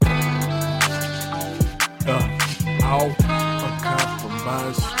out.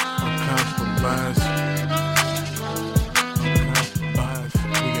 Uncompromised. Uncompromised. Uncompromised.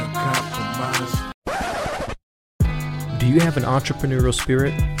 We uncompromised. Do you have an entrepreneurial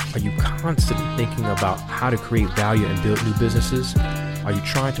spirit? Are you constantly thinking about how to create value and build new businesses? Are you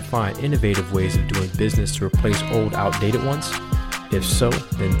trying to find innovative ways of doing business to replace old, outdated ones? If so,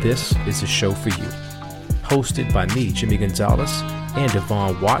 then this is a show for you. Hosted by me, Jimmy Gonzalez, and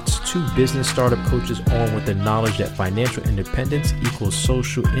Devon Watts, two business startup coaches armed with the knowledge that financial independence equals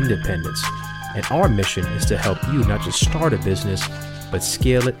social independence. And our mission is to help you not just start a business, but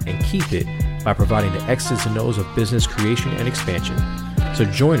scale it and keep it by providing the X's and O's of business creation and expansion. So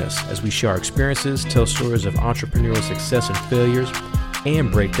join us as we share our experiences, tell stories of entrepreneurial success and failures,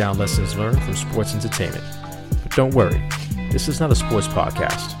 and break down lessons learned from sports entertainment. But don't worry, this is not a sports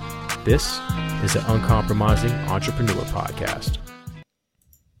podcast. This is an uncompromising entrepreneur podcast.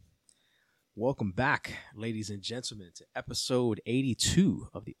 Welcome back, ladies and gentlemen, to episode 82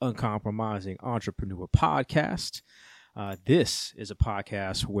 of the Uncompromising Entrepreneur Podcast. This is a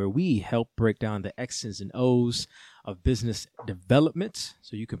podcast where we help break down the X's and O's of business development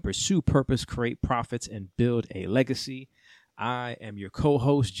so you can pursue purpose, create profits, and build a legacy. I am your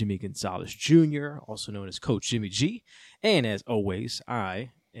co-host, Jimmy Gonzalez Jr., also known as Coach Jimmy G. And as always,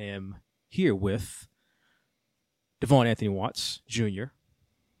 I am here with Devon Anthony Watts Jr.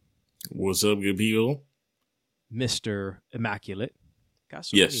 What's up, good people? Mr. Immaculate. Got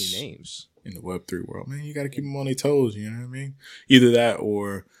so many names. In the Web3 world, man, you got to keep them on their toes, you know what I mean? Either that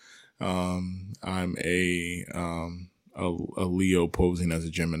or I'm a Leo posing as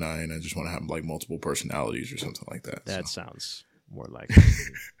a Gemini, and I just want to have like multiple personalities or something like that. That sounds more like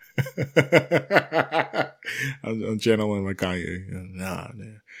I'm channeling my Kanye. Nah,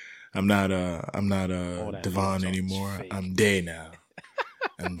 man. I'm not Devon anymore. I'm Day now.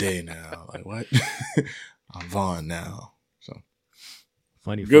 I'm Day now. Like what? I'm Vaughn now. So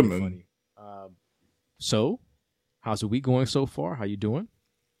funny. So how's the week going so far? How you doing?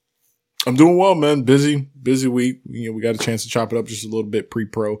 I'm doing well, man. Busy week. You know, we got a chance to chop it up just a little bit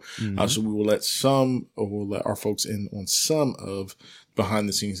pre-pro. Mm-hmm. So we'll let our folks in on some of behind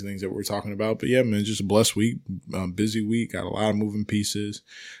the scenes things that we're talking about. But yeah, man, just a blessed week, busy week. Got a lot of moving pieces.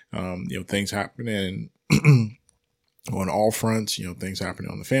 Things happening on all fronts. You know, things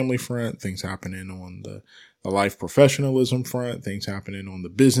happening on the family front, things happening on the life professionalism front, things happening on the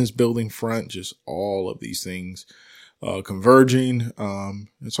business building front. Just all of these things converging.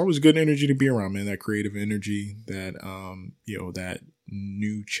 It's always good energy to be around, man. That creative energy, that that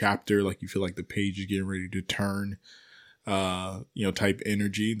new chapter, like you feel like the page is getting ready to turn, type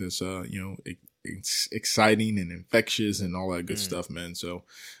energy that's it's exciting and infectious and all that good stuff, man. So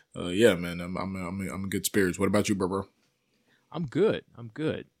yeah, man, I'm in good spirits. What about you, bro? I'm good.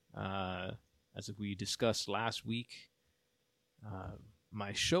 As we discussed last week,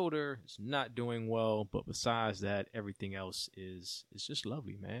 my shoulder is not doing well, but besides that, everything else is just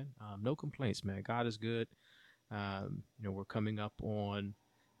lovely, man. No complaints, man. God is good. We're coming up on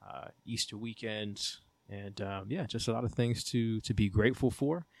Easter weekend, and just a lot of things to be grateful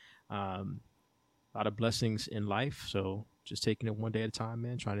for. A lot of blessings in life, so just taking it one day at a time,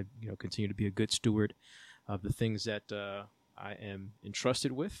 man. Trying to continue to be a good steward of the things that I am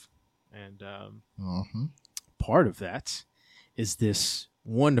entrusted with, and part of that is this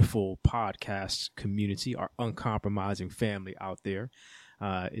wonderful podcast community, our uncompromising family out there.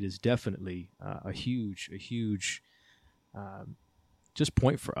 It is definitely a huge just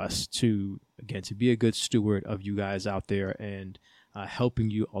point for us to be a good steward of you guys out there and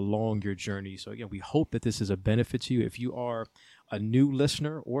helping you along your journey. So again, we hope that this is a benefit to you. If you are a new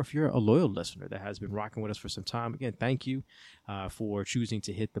listener or if you're a loyal listener that has been rocking with us for some time, again, thank you for choosing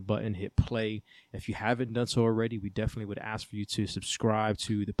to hit the button, hit play. If you haven't done so already, we definitely would ask for you to subscribe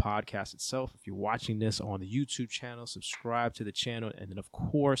to the podcast itself. If you're watching this on the YouTube channel, subscribe to the channel, and then of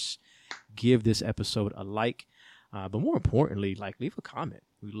course, give this episode a like. But more importantly, leave a comment.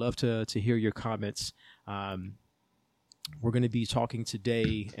 We'd love to hear your comments. We're going to be talking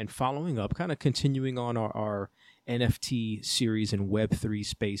today and following up, kind of continuing on our NFT series and Web3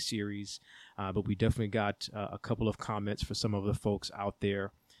 space series. But we definitely got a couple of comments for some of the folks out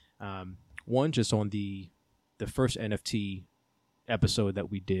there. One just on the first NFT episode that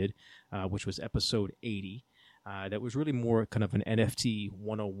we did, which was episode 80. That was really more kind of an NFT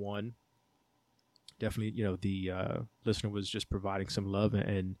 101. Definitely, the listener was just providing some love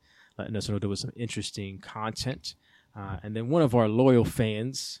and letting us know there was some interesting content. And then one of our loyal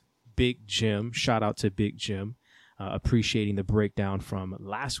fans, Big Jim, shout out to Big Jim, appreciating the breakdown from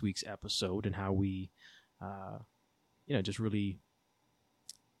last week's episode and how we, just really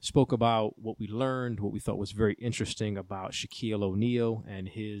spoke about what we learned, what we thought was very interesting about Shaquille O'Neal and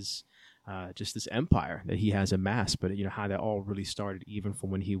his just this empire that he has amassed, but how that all really started even from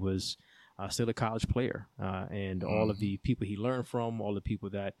when he was still a college player, and all of the people he learned from, all the people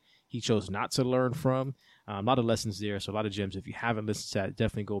that he chose not to learn from. A lot of lessons there, so a lot of gems. If you haven't listened to that,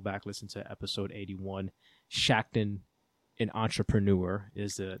 definitely go back, listen to episode 81. Shackton, an Entrepreneur,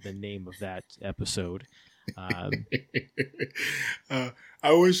 is the name of that episode. I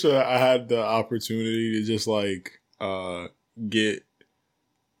wish I had the opportunity to just get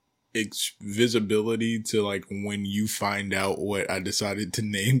visibility to when you find out what I decided to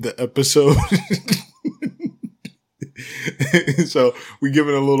name the episode. So we give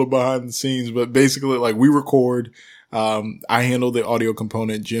it a little behind the scenes, but basically we record. I handle the audio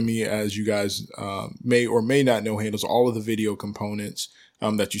component. Jimmy, as you guys may or may not know, handles all of the video components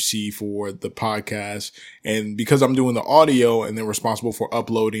that you see for the podcast. And because I'm doing the audio and they're responsible for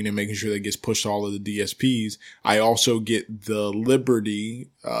uploading and making sure that gets pushed to all of the DSPs, I also get the liberty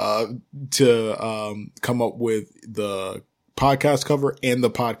to come up with the podcast cover and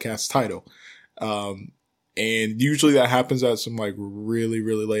the podcast title. And usually that happens at some really,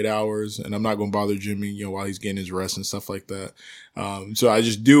 really late hours, and I'm not going to bother Jimmy, while he's getting his rest and stuff like that. So I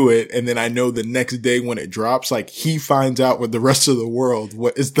just do it. And then I know the next day when it drops, he finds out with the rest of the world,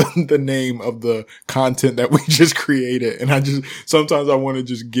 what is the name of the content that we just created. And sometimes I want to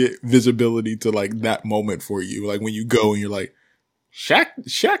just get visibility to that moment for you. When you go and you're like,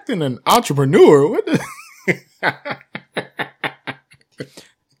 Shackton, an Entrepreneur. What the?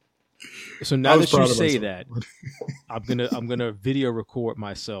 So now that you say that, I'm gonna video record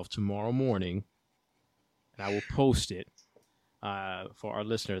myself tomorrow morning, and I will post it for our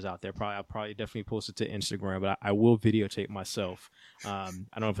listeners out there. I'll probably definitely post it to Instagram, but I will videotape myself. I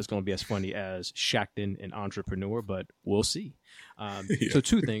don't know if it's going to be as funny as Shackton, an Entrepreneur, but we'll see. So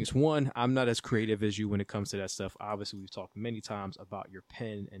two things. One, I'm not as creative as you when it comes to that stuff. Obviously, we've talked many times about your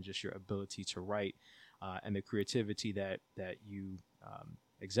pen and just your ability to write and the creativity that you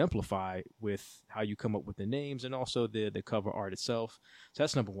exemplify with how you come up with the names and also the cover art itself. So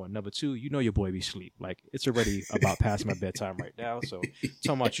that's number one. Number two, your boy be sleep. It's already about past my bedtime right now. So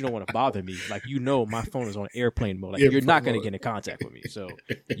talking about you don't want to bother me. My phone is on airplane mode. You're not going to get in contact with me. So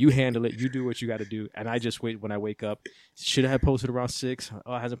you handle it. You do what you got to do. And I just wait when I wake up. Should I have posted around 6?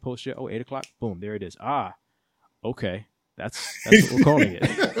 Oh, it hasn't posted yet. Oh, 8 o'clock. Boom. There it is. Okay. That's what we're calling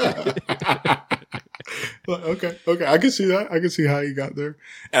it. Okay. I can see that. I can see how you got there.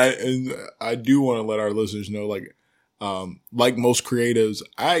 And I do want to let our listeners know, like most creatives,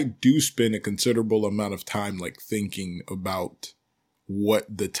 I do spend a considerable amount of time, thinking about what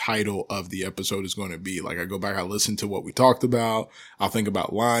the title of the episode is going to be. I go back, I listen to what we talked about. I'll think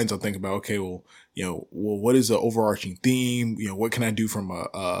about lines. I'll think about, okay, what is the overarching theme? What can I do from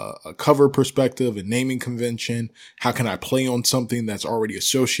a cover perspective, a naming convention? How can I play on something that's already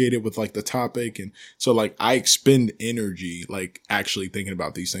associated with the topic? And so I expend energy, actually thinking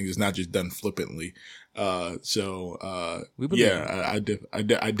about these things. It's not just done flippantly. I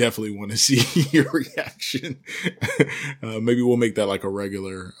definitely want to see your reaction. Maybe we'll make that a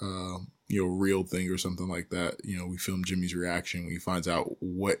regular, real thing or something like that. We film Jimmy's reaction when he finds out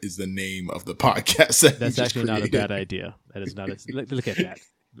what is the name of the podcast. That's actually not a bad idea. That is not look at that.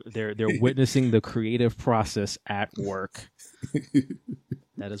 They're witnessing the creative process at work.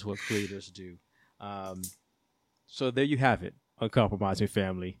 That is what creators do. So there you have it. Uncompromising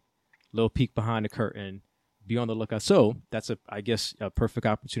family. Little peek behind the curtain. Be on the lookout. So that's a perfect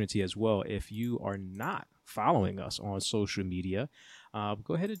opportunity as well. If you are not following us on social media,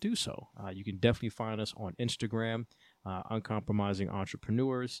 go ahead and do so. You can definitely find us on Instagram, Uncompromising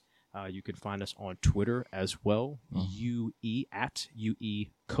Entrepreneurs. You can find us on Twitter as well, UE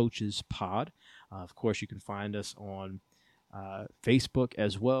Coaches Pod. Of course, you can find us on Facebook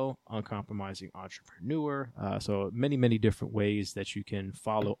as well, Uncompromising Entrepreneur. So many, many different ways that you can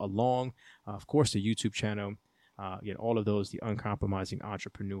follow along. Of course, the YouTube channel, all of those, the Uncompromising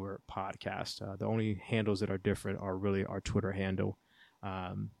Entrepreneur podcast. The only handles that are different are really our Twitter handle.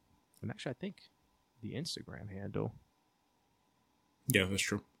 And actually, I think the Instagram handle. Yeah, that's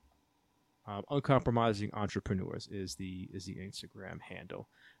true. Uncompromising Entrepreneurs is the Instagram handle.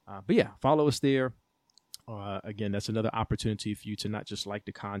 But yeah, follow us there. Again, that's another opportunity for you to not just like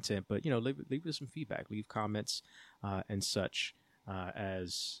the content, but leave us some feedback, leave comments and such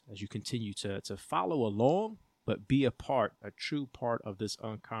as you continue to follow along, but be a true part of this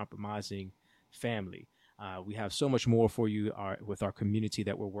uncompromising family. We have so much more for you with our community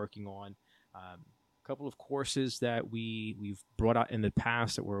that we're working on. couple of courses that we've brought out in the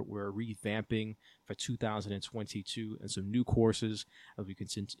past that we're revamping for 2022, and some new courses as we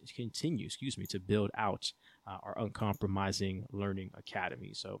continue to build out our Uncompromising Learning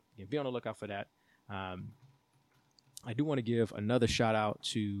Academy. So be on the lookout for that. I do want to give another shout out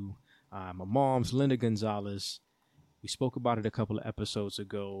to my mom's, Linda Gonzalez. We spoke about it a couple of episodes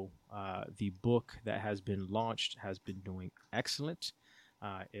ago. The book that has been launched has been doing excellent.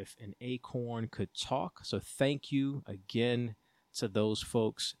 If an acorn could talk. So thank you again to those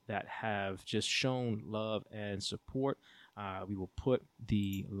folks that have just shown love and support. We will put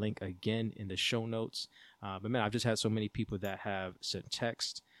the link again in the show notes. But man, I've just had so many people that have sent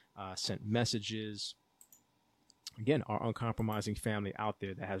text, sent messages. Again, our uncompromising family out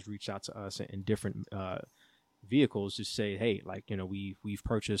there that has reached out to us in different vehicles to say, hey, like, we've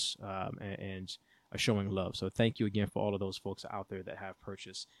purchased and are showing love. So thank you again for all of those folks out there that have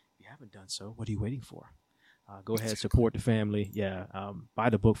purchased. If you haven't done so, what are you waiting for? Go ahead, support the family. Yeah, buy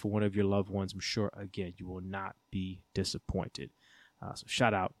the book for one of your loved ones. I'm sure, again, you will not be disappointed. So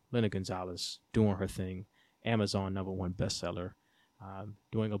shout out Linda Gonzalez doing her thing. Amazon #1 bestseller.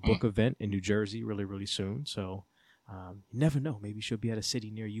 Doing a book event in New Jersey really, really soon. So you never know. Maybe she'll be at a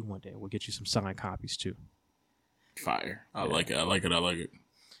city near you one day. We'll get you some signed copies too. Fire. I like it.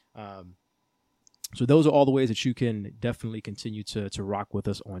 So those are all the ways that you can definitely continue to rock with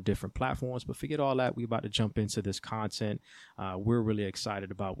us on different platforms. But forget all that. We're about to jump into this content. We're really excited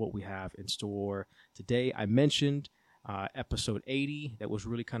about what we have in store today. I mentioned episode 80. That was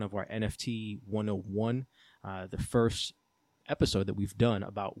really kind of our NFT 101, the first episode that we've done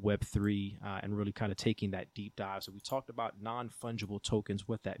about Web3 and really kind of taking that deep dive. So we talked about non-fungible tokens,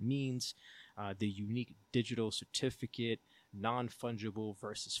 what that means, the unique digital certificate, non-fungible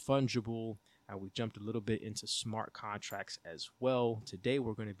versus fungible. We jumped a little bit into smart contracts as well. Today,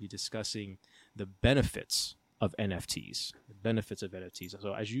 we're going to be discussing the benefits of NFTs,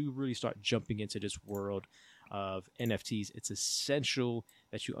 So as you really start jumping into this world of NFTs, it's essential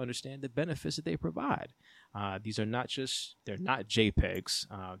that you understand the benefits that they provide. These are they're not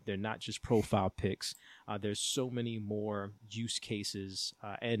JPEGs. They're not just profile pics. There's so many more use cases.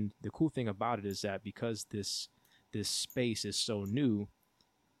 And the cool thing about it is that because this space is so new,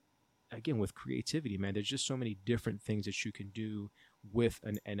 again, with creativity, man, there's just so many different things that you can do with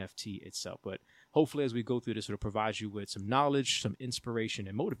an NFT itself. But hopefully as we go through this, it'll provide you with some knowledge, some inspiration,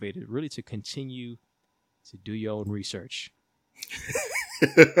 and motivated really to continue to do your own research.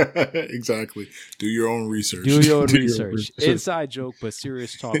 Exactly. Do your own research. Inside joke, but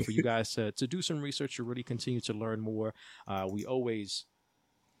serious talk for you guys to do some research to really continue to learn more. We always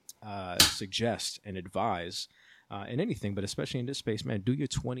suggest and advise in anything, but especially in this space, man, do your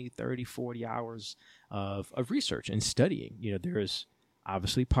 20, 30, 40 hours of research and studying. There's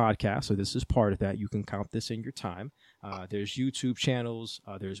obviously podcasts, so this is part of that. You can count this in your time. There's YouTube channels.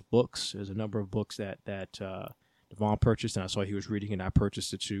 There's books. There's a number of books that Devon purchased, and I saw he was reading, and I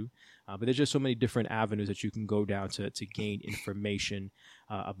purchased it too. But there's just so many different avenues that you can go down to gain information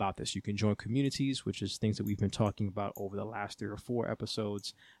about this. You can join communities, which is things that we've been talking about over the last 3 or 4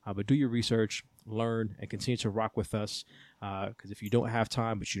 episodes. But do your research, learn, and continue to rock with us. Because if you don't have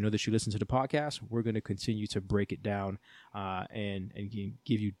time, but you know that you listen to the podcast, we're going to continue to break it down and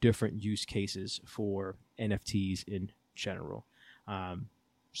give you different use cases for NFTs in general.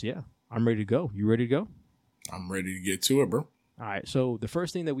 So yeah, I'm ready to go. You ready to go? I'm ready to get to it, bro. All right. So the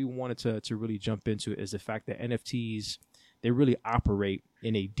first thing that we wanted to really jump into is the fact that NFTs, they really operate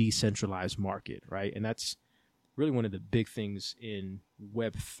in a decentralized market, right? And that's really one of the big things in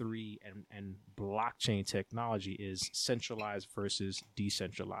Web3 and blockchain technology is centralized versus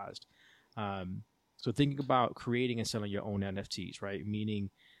decentralized. So thinking about creating and selling your own NFTs, right? Meaning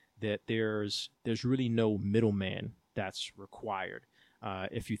that there's really no middleman that's required.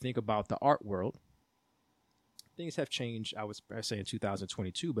 If you think about the art world, things have changed, I would say, in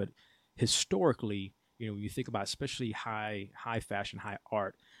 2022, but historically, when you think about especially high fashion, high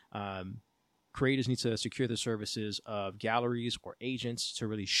art, creators need to secure the services of galleries or agents to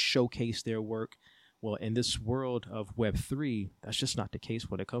really showcase their work. Well, in this world of Web3, that's just not the case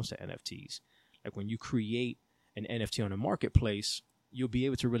when it comes to NFTs. Like when you create an NFT on a marketplace, you'll be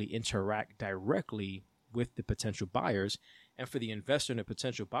able to really interact directly with the potential buyers. And for the investor and the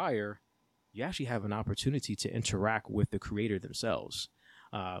potential buyer, you actually have an opportunity to interact with the creator themselves,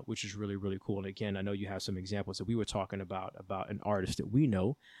 which is really, really cool. And again, I know you have some examples that we were talking about an artist that we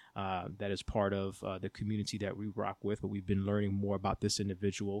know that is part of the community that we rock with, but we've been learning more about this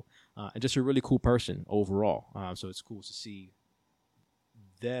individual and just a really cool person overall. So it's cool to see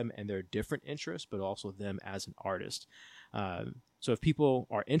them and their different interests, but also them as an artist. So if people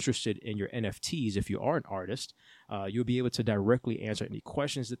are interested in your NFTs, if you are an artist, you'll be able to directly answer any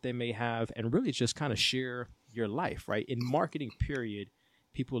questions that they may have and really just kind of share your life, right? In marketing, period,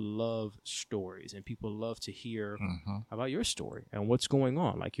 people love stories and people love to hear about your story and what's going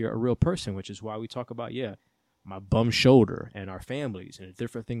on. Like, you're a real person, which is why we talk about, my bum shoulder and our families and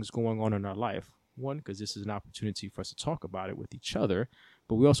different things going on in our life. One, because this is an opportunity for us to talk about it with each other,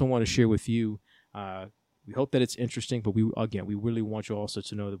 but we also want to share with you. We hope that it's interesting, but we really want you also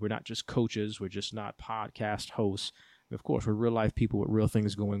to know that we're not just coaches. We're just not podcast hosts. Of course, we're real life people with real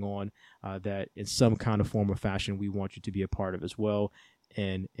things going on that in some kind of form or fashion, we want you to be a part of as well.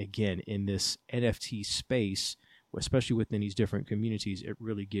 And again, in this NFT space, especially within these different communities, it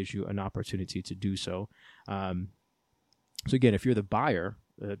really gives you an opportunity to do so. So again, if you're the buyer,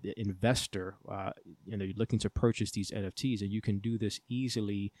 the investor, you're looking to purchase these NFTs, and you can do this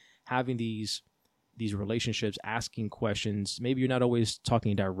easily, having these relationships, asking questions. Maybe you're not always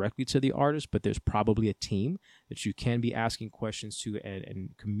talking directly to the artist, but there's probably a team that you can be asking questions to and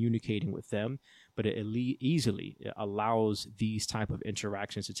communicating with them. But it easily allows these type of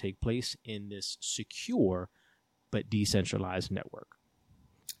interactions to take place in this secure but decentralized network.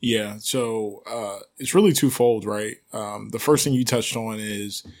 Yeah, so it's really twofold, right? The first thing you touched on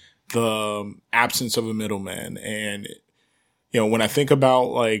is the absence of a middleman. And when I think about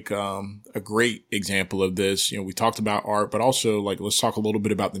like a great example of this, we talked about art, but also like let's talk a little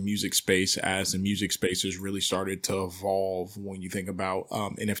bit about the music space, as the music space has really started to evolve. When you think about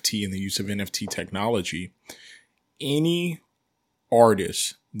NFT and the use of NFT technology, any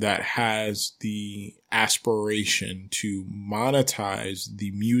artist that has the aspiration to monetize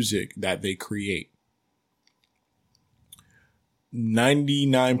the music that they create,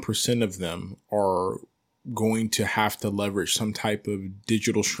 99% of them are going to have to leverage some type of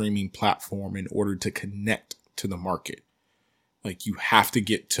digital streaming platform in order to connect to the market. Like, you have to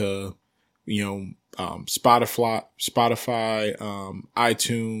get to, Spotify,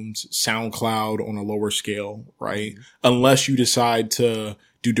 iTunes, SoundCloud on a lower scale, right? Unless you decide to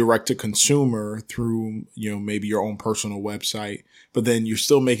do direct to consumer through, maybe your own personal website, but then you're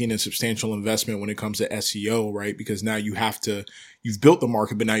still making a substantial investment when it comes to SEO, right? Because now you've built the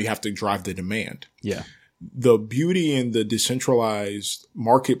market, but now you have to drive the demand. Yeah. The beauty in the decentralized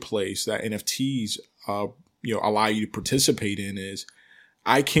marketplace that NFTs, allow you to participate in is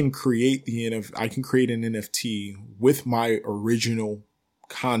I can create an NFT with my original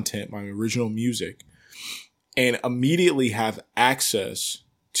content, my original music, and immediately have access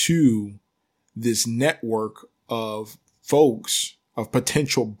to this network of folks, of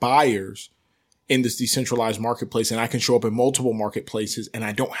potential buyers in this decentralized marketplace. And I can show up in multiple marketplaces and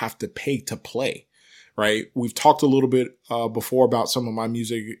I don't have to pay to play. Right. We've talked a little bit before about some of my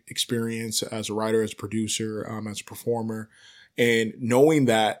music experience as a writer, as a producer, as a performer, and knowing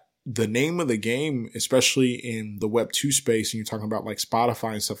that the name of the game, especially in the Web 2 space, and you're talking about like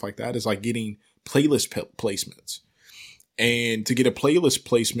Spotify and stuff like that, is like getting playlist placements. And to get a playlist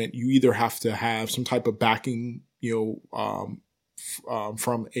placement, you either have to have some type of backing,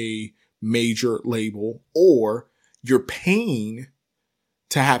 from a major label, or you're paying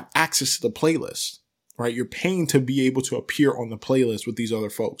to have access to the playlist. Right? You're paying to be able to appear on the playlist with these other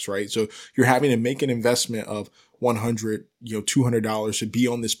folks, right? So you're having to make an investment of $100, $200 to be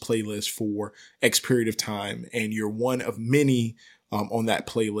on this playlist for X period of time. And you're one of many, on that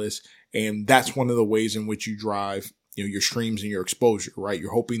playlist. And that's one of the ways in which you drive, your streams and your exposure, right?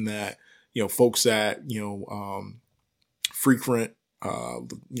 You're hoping that, folks that, frequent,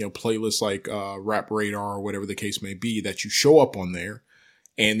 playlists like, Rap Radar or whatever the case may be, that you show up on there.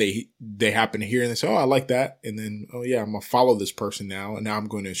 And they happen to hear and they say, oh, I like that. And then, oh yeah, I'm going to follow this person now. And now I'm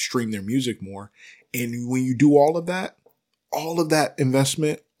going to stream their music more. And when you do all of that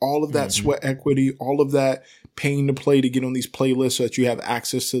investment, all of that sweat equity, all of that paying to play to get on these playlists so that you have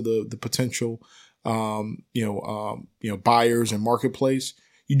access to the potential, buyers and marketplace,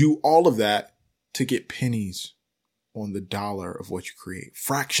 you do all of that to get pennies on the dollar of what you create.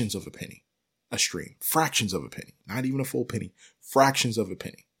 Fractions of a penny a stream, fractions of a penny, not even a full penny, fractions of a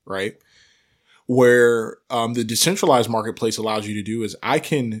penny, right? Where the decentralized marketplace allows you to do is I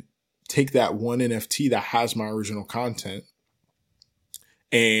can take that one NFT that has my original content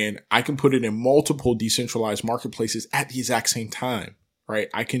and I can put it in multiple decentralized marketplaces at the exact same time, right?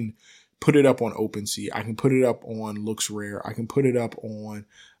 I can put it up on OpenSea. I can put it up on LooksRare. I can put it up on,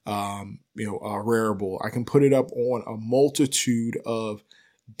 Rarible. I can put it up on a multitude of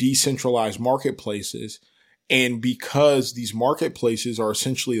decentralized marketplaces. And because these marketplaces are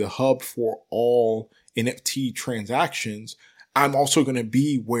essentially the hub for all NFT transactions, I'm also going to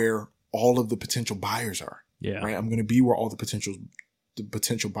be where all of the potential buyers are. Yeah. Right. I'm going to be where all the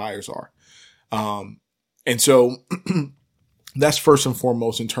potential buyers are. And so that's first and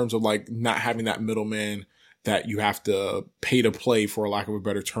foremost in terms of like not having that middleman that you have to pay to play, for lack of a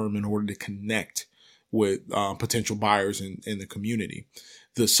better term, in order to connect with potential buyers in the community.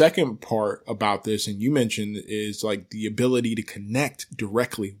 The second part about this, and you mentioned, is like the ability to connect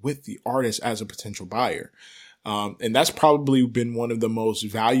directly with the artist as a potential buyer. And that's probably been one of the most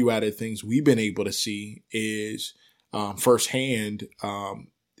value added things we've been able to see is firsthand,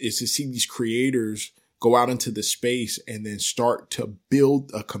 is to see these creators go out into the space and then start to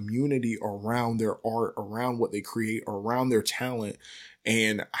build a community around their art, around what they create, around their talent,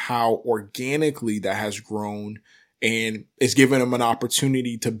 and how organically that has grown and it's given them an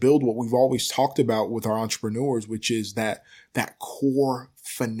opportunity to build what we've always talked about with our entrepreneurs, which is that core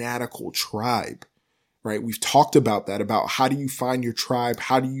fanatical tribe, right? We've talked about that, about how do you find your tribe?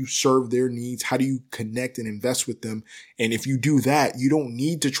 How do you serve their needs? How do you connect and invest with them? And if you do that, you don't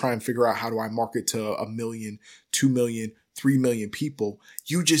need to try and figure out how do I market to 1 million, 2 million, 3 million people.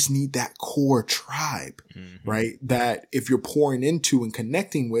 You just need that core tribe, right? That if you're pouring into and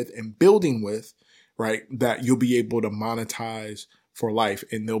connecting with and building with, right, that you'll be able to monetize for life.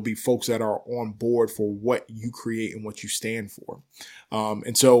 And there'll be folks that are on board for what you create and what you stand for.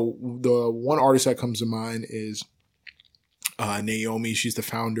 And so the one artist that comes to mind is Naomi. She's the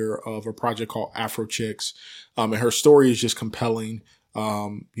founder of a project called Afro Chicks. And her story is just compelling.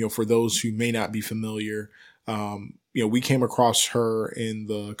 For those who may not be familiar, we came across her in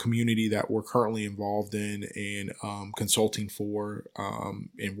the community that we're currently involved in and consulting for.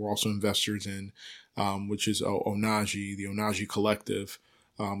 And we're also investors in, which is Onaji, the Onaji Collective,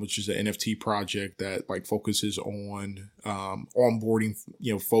 which is an NFT project that like focuses on onboarding,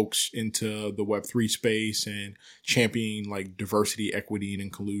 folks into the Web3 space and championing like diversity, equity, and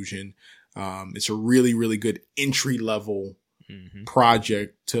inclusion. It's a really, really good entry level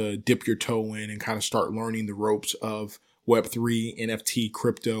project to dip your toe in and kind of start learning the ropes of Web3, NFT,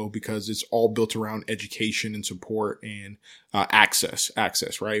 crypto, because it's all built around education and support and access,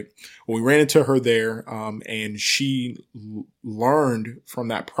 right? Well, we ran into her there, and she learned from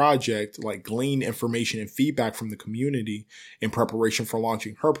that project, like gleaned information and feedback from the community in preparation for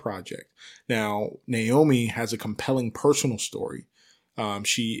launching her project. Now, Naomi has a compelling personal story.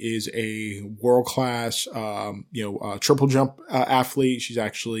 She is a world-class, triple jump athlete. She's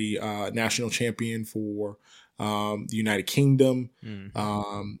actually national champion for the United Kingdom.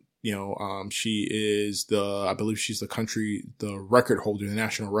 She is I believe she's the record holder, the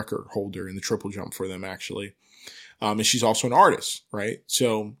national record holder in the triple jump for them, actually. And she's also an artist, right?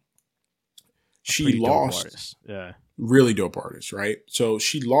 So she lost, really dope artist, right? So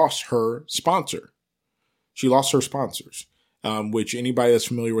she lost her sponsor. She lost her sponsors. Which anybody that's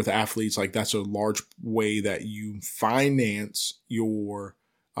familiar with athletes, like that's a large way that you finance your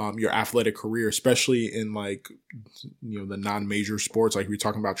athletic career, especially in like, the non-major sports, like we're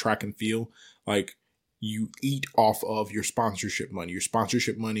talking about track and field, like you eat off of your sponsorship money. Your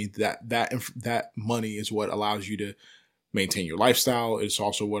sponsorship money, that money is what allows you to maintain your lifestyle. It's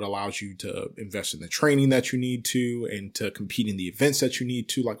also what allows you to invest in the training that you need to, and to compete in the events that you need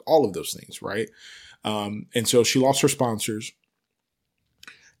to, like all of those things, right? And so she lost her sponsors.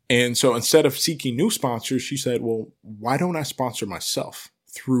 And so instead of seeking new sponsors, she said, well, why don't I sponsor myself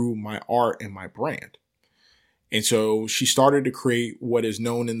through my art and my brand? And so she started to create what is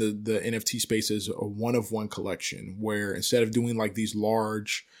known in the NFT space as a one-of-one collection, where instead of doing like these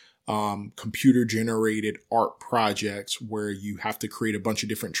large computer generated art projects where you have to create a bunch of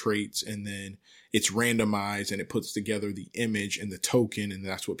different traits and then it's randomized and it puts together the image and the token and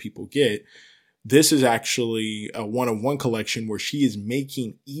that's what people get. This is actually a one-of-one collection where she is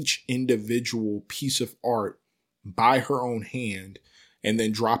making each individual piece of art by her own hand and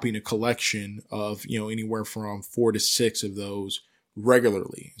then dropping a collection of, anywhere from 4 to 6 of those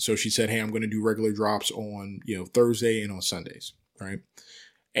regularly. So she said, hey, I'm going to do regular drops on, Thursday and on Sundays. Right.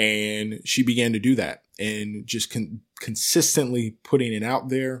 And she began to do that and just consistently putting it out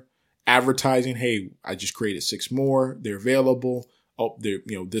there, advertising. Hey, I just created 6 more. They're available. Oh,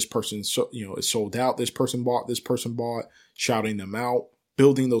 this person, is sold out. This person bought, shouting them out,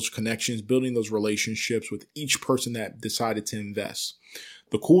 building those connections, building those relationships with each person that decided to invest.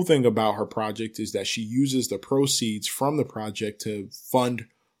 The cool thing about her project is that she uses the proceeds from the project to fund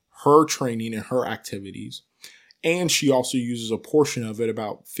her training and her activities. And she also uses a portion of it,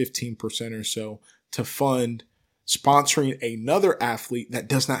 about 15% or so, to fund sponsoring another athlete that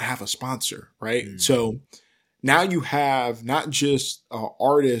does not have a sponsor, right? Mm-hmm. So now you have not just an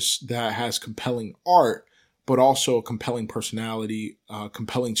artist that has compelling art, but also a compelling personality,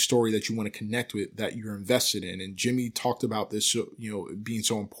 compelling story that you want to connect with, that you're invested in. And Jimmy talked about this, being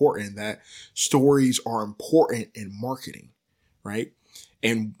so important, that stories are important in marketing, right?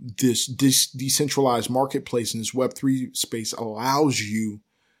 And this decentralized marketplace in this Web3 space allows you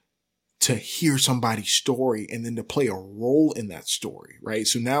to hear somebody's story and then to play a role in that story, right?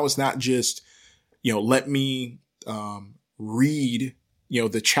 So now it's not just, let me read,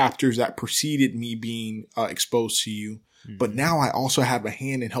 the chapters that preceded me being exposed to you, but now I also have a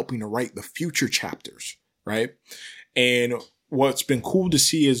hand in helping to write the future chapters, right? And what's been cool to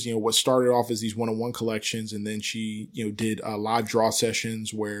see is, what started off as these one-on-one collections. And then she, did live draw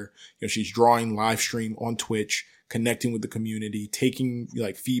sessions where, she's drawing live stream on Twitch, connecting with the community, taking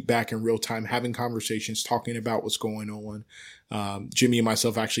like feedback in real time, having conversations, talking about what's going on. Jimmy and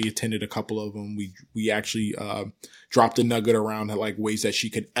myself actually attended a couple of them. We actually, dropped a nugget around like ways that she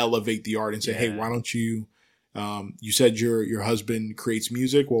could elevate the art and say, hey, why don't you, you said your husband creates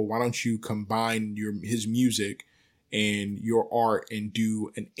music. Well, why don't you combine his music and your art and do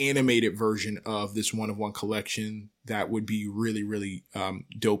an animated version of this one-of-one collection that would be really, really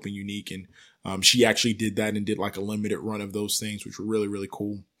dope and unique. And she actually did that and did like a limited run of those things, which were really, really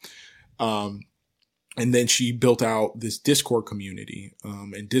cool. And then she built out this Discord community.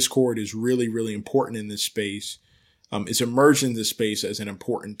 And Discord is really, really important in this space. It's emerged in this space as an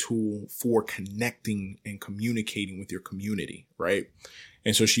important tool for connecting and communicating with your community, right?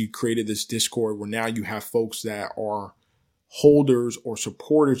 And so she created this Discord where now you have folks that are holders or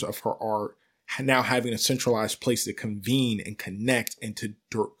supporters of her art now having a centralized place to convene and connect and to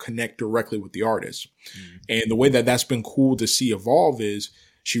connect directly with the artist. And the way that that's been cool to see evolve is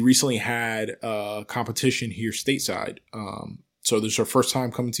she recently had a competition here stateside. So this is her first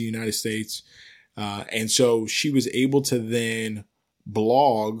time coming to the United States. And so she was able to then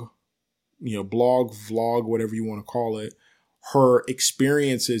blog, vlog, whatever you want to call it, her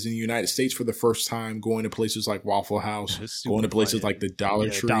experiences in the United States for the first time, going to places like Waffle House, going to places like the Dollar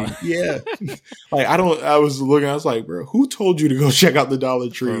Tree. Yeah. Like, I was like, bro, who told you to go check out the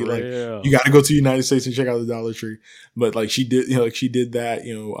Dollar Tree? Like, you got to go to the United States and check out the Dollar Tree. But like she did, she did that,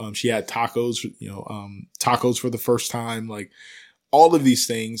 she had tacos, tacos for the first time, like all of these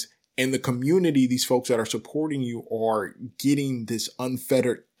things. And the community, these folks that are supporting you are getting this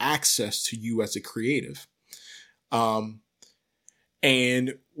unfettered access to you as a creative.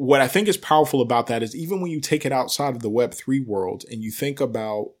 And what I think is powerful about that is even when you take it outside of the Web3 world and you think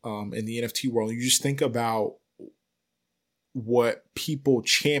about, in the NFT world, you just think about what people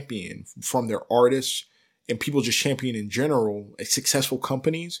champion from their artists and people just champion in general, successful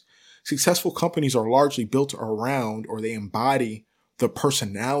companies. Successful companies are largely built around, or they embody the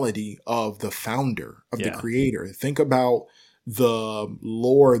personality of the founder, of the creator. Think about the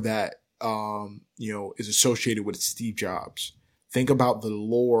lore that, is associated with Steve Jobs. Think about the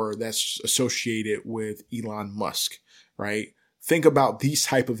lore that's associated with Elon Musk, right? Think about these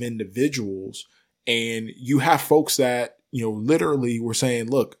type of individuals, and you have folks that, literally were saying,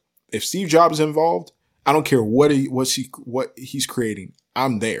 look, if Steve Jobs is involved, I don't care what he's creating.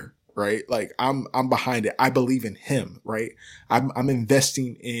 I'm there, right? Like I'm behind it. I believe in him, right? I'm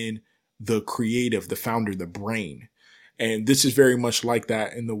investing in the creative, the founder, the brain. And this is very much like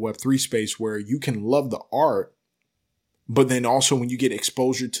that in the Web3 space, where you can love the art, but then also when you get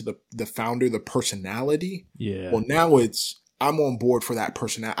exposure to the founder, the personality, well, now I'm on board for that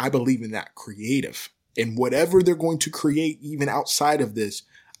person. I believe in that creative, and whatever they're going to create, even outside of this,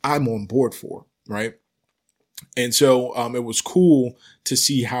 I'm on board for, right? And so, it was cool to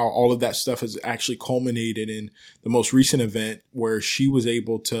see how all of that stuff has actually culminated in the most recent event where she was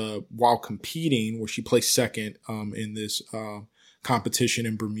able to, while competing, where she placed second, in this, competition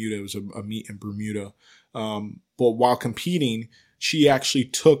in Bermuda. It was a meet in Bermuda. But while competing, she actually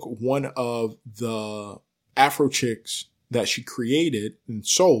took one of the Afro chicks that she created and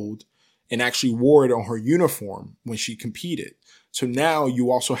sold and actually wore it on her uniform when she competed. So now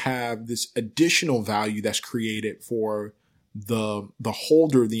you also have this additional value that's created for the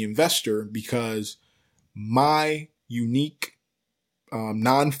holder, the investor, because my unique,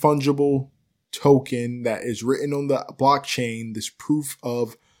 non-fungible token that is written on the blockchain, this proof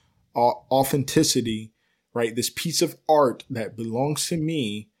of authenticity, right? This piece of art that belongs to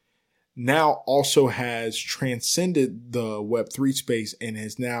me now also has transcended the Web3 space and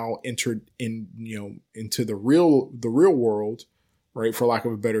has now entered in, into the real world, right? For lack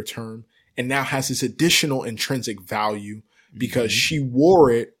of a better term, and now has this additional intrinsic value because she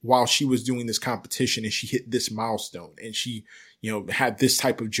wore it while she was doing this competition and she hit this milestone and she, had this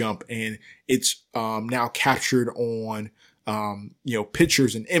type of jump, and it's, now captured on,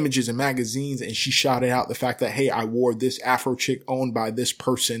 pictures and images and magazines. And she shouted out the fact that, hey, I wore this Afro chick owned by this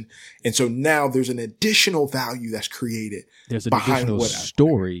person. And so now there's an additional value that's created. There's an additional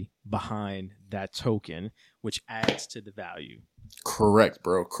story behind that token, which adds to the value. Correct,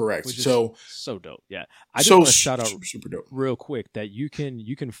 bro. Correct. Which is so dope. Yeah. I just want to shout out super dope real quick that you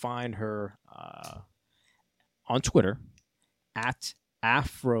can find her on Twitter at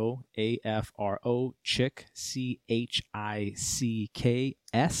Afro AFRO Chick CHICKS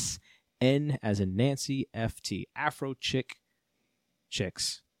N as in Nancy FT Afro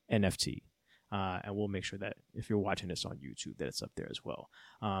Chicks NFT. And we'll make sure that if you're watching this on YouTube, that it's up there as well.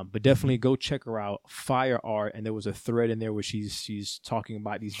 But definitely go check her out. Fire art. And there was a thread in there where she's talking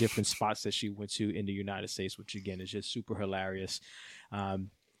about these different spots that she went to in the United States, which again is just super hilarious.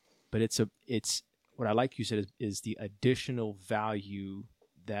 But it's what I like you said is the additional value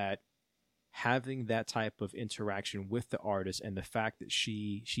that having that type of interaction with the artist and the fact that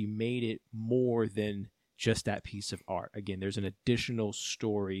she made it more than just that piece of art. Again, there's an additional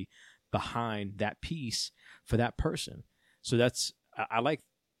story behind that piece for that person. So I like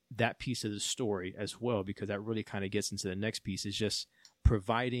that piece of the story as well, because that really kind of gets into the next piece, is just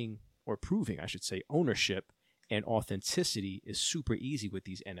providing or proving, I should say, ownership and authenticity is super easy with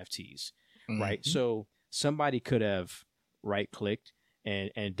these NFTs, right? So somebody could have right-clicked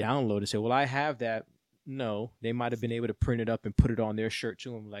and download and say, well, I have that. No, they might have been able to print it up and put it on their shirt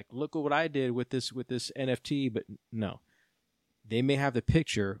too. And like, look at what I did with this NFT, but no. They may have the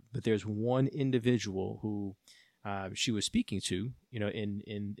picture, but there's one individual who she was speaking to,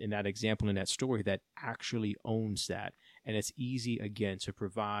 in that example, in that story, that actually owns that. And it's easy, again, to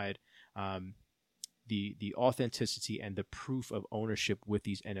provide the authenticity and the proof of ownership with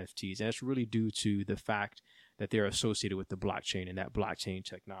these NFTs. And that's really due to the fact that they're associated with the blockchain and that blockchain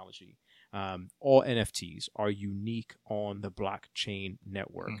technology. All NFTs are unique on the blockchain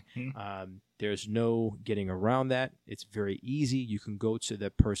network. There's no getting around that. It's very easy. You can go to the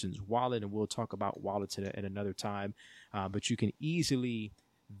person's wallet, and we'll talk about wallets at another time. But you can easily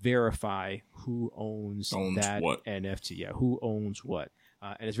verify who owns that what? NFT. Yeah, who owns what.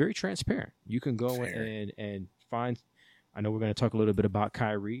 And it's very transparent. You can go in and find, I know we're going to talk a little bit about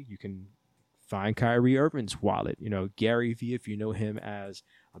Kyrie. You can find Kyrie Irving's wallet. Gary Vee, if you know him as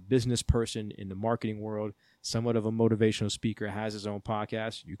a business person in the marketing world, somewhat of a motivational speaker, has his own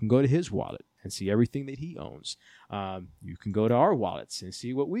podcast. You can go to his wallet and see everything that he owns. You can go to our wallets and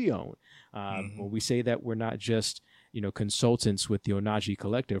see what we own. When we say that we're not just consultants with the Onaji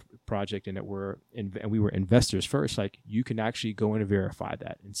Collective project, and that we were investors first, like, you can actually go in and verify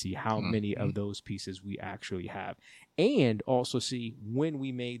that and see how many of those pieces we actually have, and also see when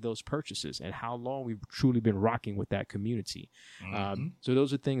we made those purchases and how long we've truly been rocking with that community. So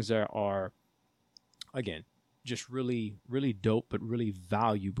those are things that are, again, just really, really dope, but really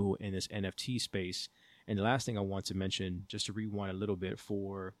valuable in this NFT space. And the last thing I want to mention, just to rewind a little bit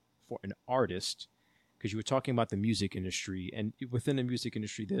for an artist, because you were talking about the music industry, and within the music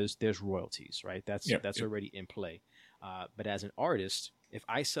industry, there's royalties, right? That's already in play. But as an artist, if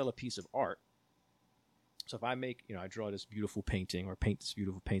I sell a piece of art, so if I make, I draw this beautiful painting or paint this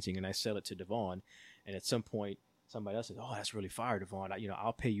beautiful painting, and I sell it to Devon, and at some point somebody else says, "Oh, that's really fire, Devon.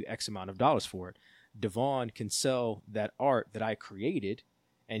 I'll pay you X amount of dollars for it." Devon can sell that art that I created,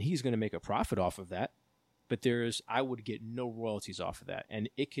 and he's going to make a profit off of that. But I would get no royalties off of that. And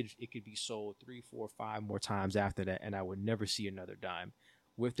it could be sold 3, 4, 5 more times after that, and I would never see another dime.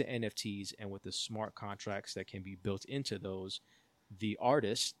 With the NFTs and with the smart contracts that can be built into those, the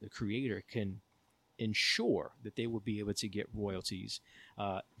artist, the creator, can ensure that they will be able to get royalties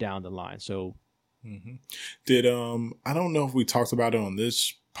down the line. So did I don't know if we talked about it on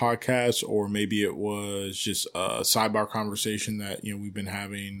this podcast, or maybe it was just a sidebar conversation that we've been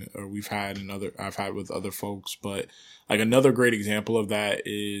having, or I've had with other folks. But like, another great example of that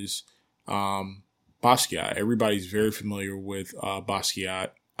is Basquiat. Everybody's very familiar with Basquiat.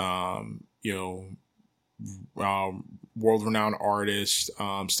 World-renowned artist,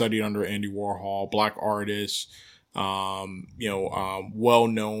 studied under Andy Warhol, Black artist, well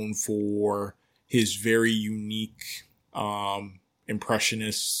known for his very unique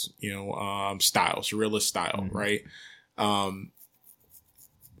impressionist, style, surrealist style, right?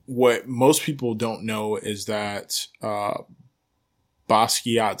 What most people don't know is that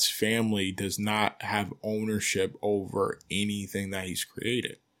Basquiat's family does not have ownership over anything that he's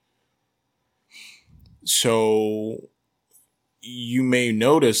created. So you may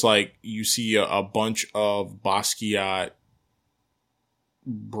notice, like, you see a bunch of Basquiat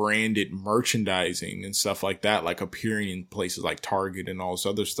branded merchandising and stuff like that, like appearing in places like Target and all this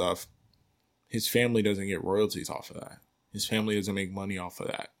other stuff. His family doesn't get royalties off of that. His family doesn't make money off of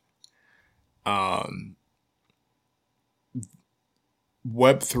that.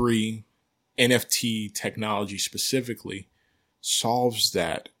 Web3 NFT technology specifically solves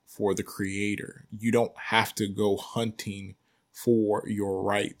that for the creator. You don't have to go hunting for your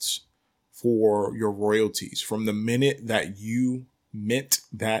rights, for your royalties. From the minute that you mint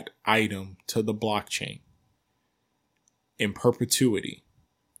that item to the blockchain in perpetuity,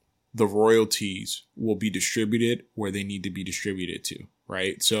 the royalties will be distributed where they need to be distributed to,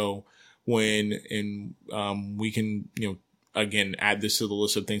 right? So we can, again, add this to the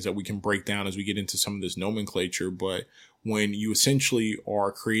list of things that we can break down as we get into some of this nomenclature. But when you essentially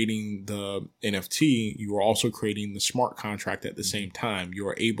are creating the NFT, you are also creating the smart contract at the same time. You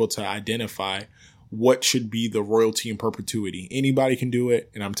are able to identify what should be the royalty in perpetuity. Anybody can do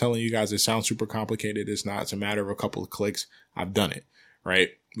it. And I'm telling you guys, it sounds super complicated. It's not. It's a matter of a couple of clicks. I've done it, right?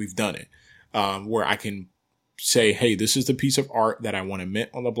 We've done it, where I can say, hey, this is the piece of art that I want to mint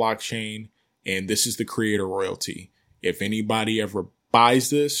on the blockchain, and this is the creator royalty. If anybody ever buys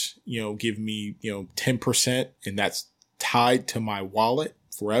this, give me, 10%, and that's tied to my wallet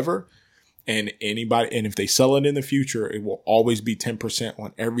forever. And if they sell it in the future, it will always be 10%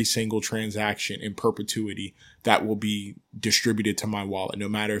 on every single transaction in perpetuity that will be distributed to my wallet. No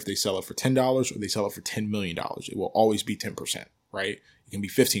matter if they sell it for $10 or they sell it for $10 million, it will always be 10%, right? It can be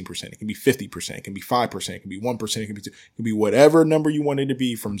 15%. It can be 50%. It can be 5%. It can be 1%. It can be 2%. It can be whatever number you want it to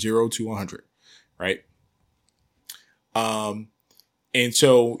be from 0 to 100, right? And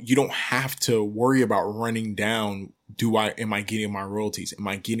so you don't have to worry about running down. Am I getting my royalties? Am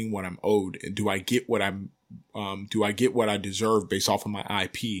I getting what I'm owed? Do I get what I deserve based off of my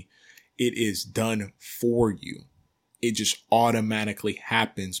IP? It is done for you. It just automatically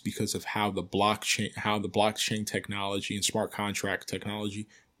happens because of how the blockchain technology and smart contract technology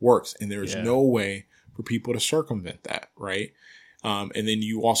works. And there is no way for people to circumvent that. Right. And then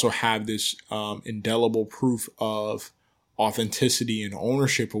you also have this, indelible proof of authenticity and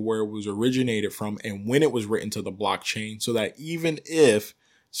ownership of where it was originated from and when it was written to the blockchain, so that even if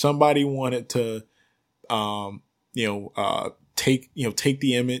somebody wanted to, take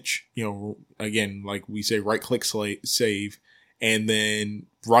the image, again, like we say, right click save, and then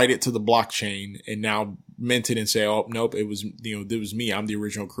write it to the blockchain and now mint it and say, oh, nope, it was me. I'm the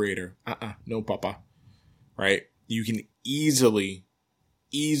original creator. No, papa. Right. You can easily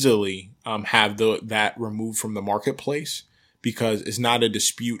have that removed from the marketplace, because it's not a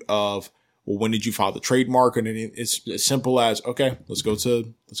dispute of, well, when did you file the trademark? And it's as simple as, okay, let's go to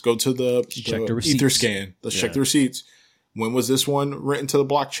the Etherscan. Let's check the receipts. When was this one written to the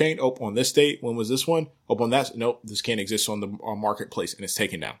blockchain? Oh, on this date. When was this one? Oh, on that. Nope, this can't exist on the marketplace, and it's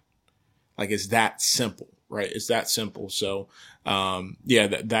taken down. Like, it's that simple, right? It's that simple. So, that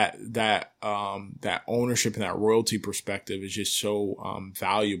ownership and that royalty perspective is just so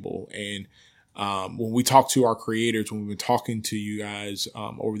valuable. And when we talk to our creators, when we've been talking to you guys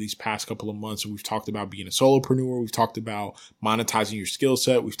over these past couple of months, we've talked about being a solopreneur. We've talked about monetizing your skill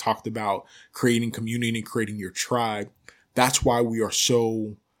set. We've talked about creating community and creating your tribe. That's why we are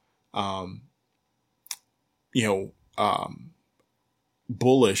so,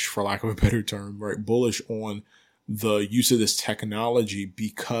 bullish, for lack of a better term, right? Bullish on the use of this technology,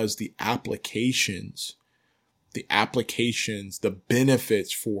 because the applications, the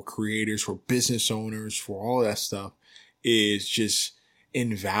benefits for creators, for business owners, for all that stuff is just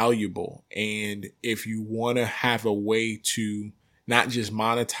invaluable. And if you want to have a way to not just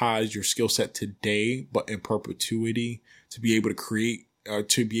monetize your skill set today, but in perpetuity, to be able to create,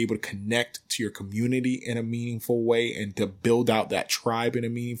 to be able to connect to your community in a meaningful way, and to build out that tribe in a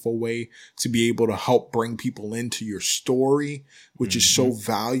meaningful way, to be able to help bring people into your story, which is so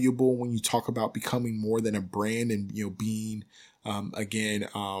valuable when you talk about becoming more than a brand and, being,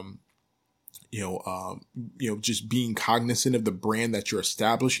 just being cognizant of the brand that you're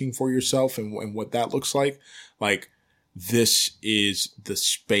establishing for yourself and what that looks like. Like, this is the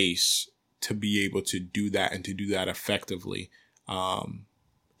space to be able to do that, and to do that effectively.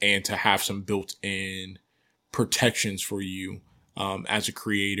 And to have some built-in protections for you, as a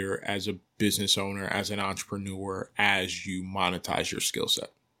creator, as a business owner, as an entrepreneur, as you monetize your skill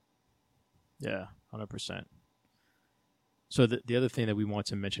set. Yeah, 100%. So the other thing that we want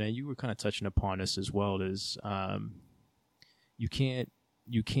to mention, and you were kind of touching upon this as well, is you can't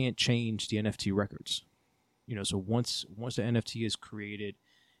change the NFT records. So once the NFT is created,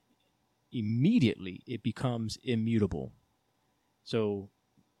 immediately it becomes immutable. So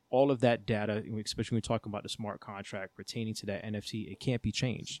all of that data, especially when we're talking about the smart contract pertaining to that NFT, it can't be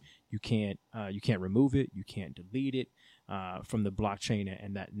changed. You can't remove it. You can't delete it from the blockchain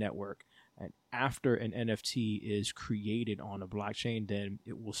and that network. And after an NFT is created on a blockchain, then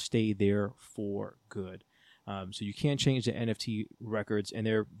it will stay there for good. So you can't change the NFT records, and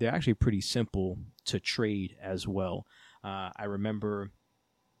they're actually pretty simple to trade as well. I remember,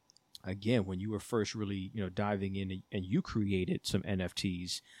 again, when you were first really diving in and you created some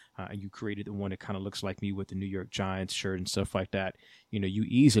NFTs, and you created the one that kind of looks like me with the New York Giants shirt and stuff like that. You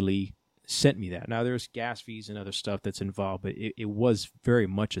easily sent me that. Now there's gas fees and other stuff that's involved, but it was very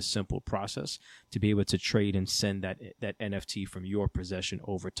much a simple process to be able to trade and send that NFT from your possession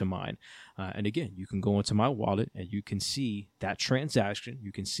over to mine. And again, you can go into my wallet and you can see that transaction.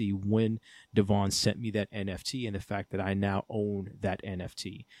 You can see when Devon sent me that NFT and the fact that I now own that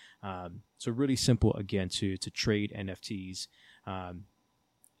NFT. So really simple, again, to trade NFTs.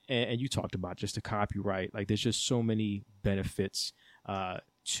 And you talked about just the copyright. Like, there's just so many benefits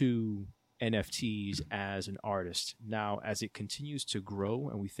to NFTs as an artist. Now, as it continues to grow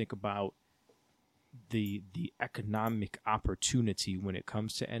and we think about the economic opportunity when it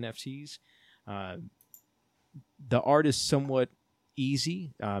comes to NFTs, the art is somewhat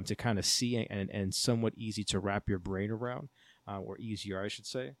easy to kind of see and somewhat easy to wrap your brain around, or easier, I should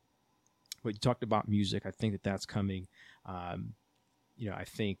say. But you talked about music. I think that's coming. I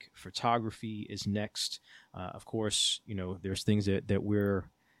think photography is next. Of course, there's things that we're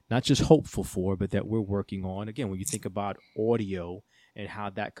not just hopeful for, but that we're working on. Again, when you think about audio and how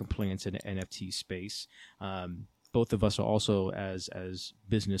that can play into the NFT space, both of us are also, as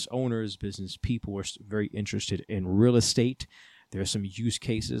business owners, business people, are very interested in real estate. There are some use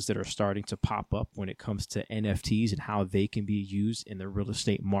cases that are starting to pop up when it comes to NFTs and how they can be used in the real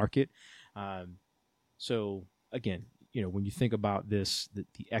estate market. So again, when you think about this, the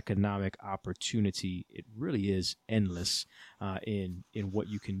economic opportunity, it really is endless in what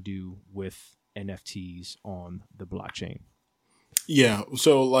you can do with NFTs on the blockchain. Yeah.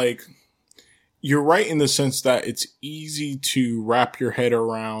 So, like, you're right in the sense that it's easy to wrap your head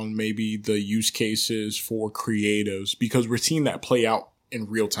around maybe the use cases for creatives, because we're seeing that play out in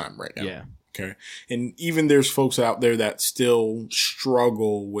real time right now. Yeah. Okay. And even there's folks out there that still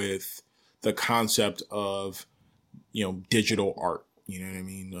struggle with the concept of digital art, you know what I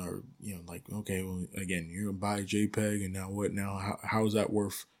mean? Or, like, okay, well, again, you're going to buy a JPEG and now what now? How is that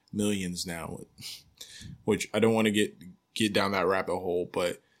worth millions now? Which I don't want to get down that rabbit hole,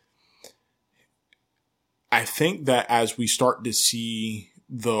 but I think that as we start to see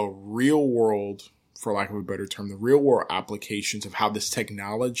the real world, for lack of a better term, the real world applications of how this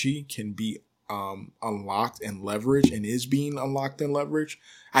technology can be unlocked and leveraged, and is being unlocked and leveraged,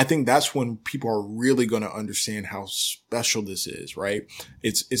 I think that's when people are really going to understand how special this is, right?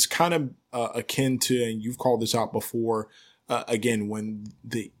 It's kind of akin to, and you've called this out before, again, when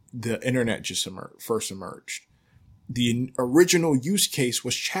the internet just first emerged. The original use case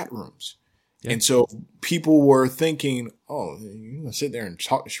was chat rooms. Yeah. And so people were thinking, oh, you're going to sit there and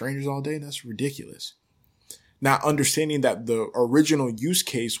talk to strangers all day? That's ridiculous. Not understanding that the original use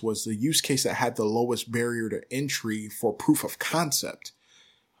case was the use case that had the lowest barrier to entry for proof of concept.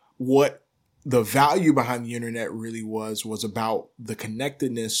 What the value behind the internet really was about the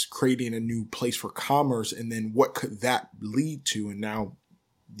connectedness, creating a new place for commerce, and then what could that lead to? And now,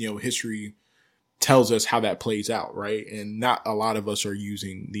 history tells us how that plays out, right? And not a lot of us are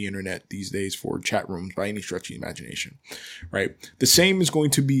using the internet these days for chat rooms by any stretch of the imagination, right? The same is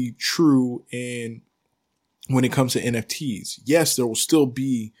going to be true when it comes to NFTs. Yes, there will still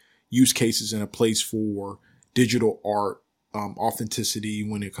be use cases and a place for digital art, authenticity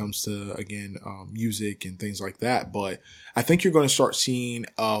when it comes to, again, music and things like that. But I think you're going to start seeing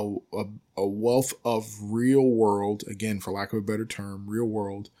a wealth of real world, again, for lack of a better term, real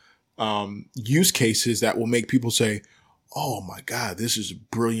world use cases that will make people say, oh my God, this is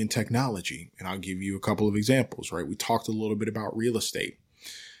brilliant technology. And I'll give you a couple of examples, right? We talked a little bit about real estate.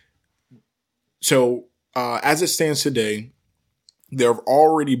 So as it stands today, there have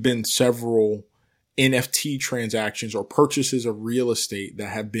already been several NFT transactions or purchases of real estate that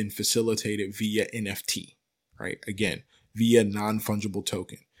have been facilitated via NFT, right? Again, via non-fungible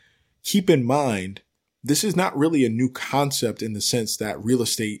token. Keep in mind, this is not really a new concept in the sense that real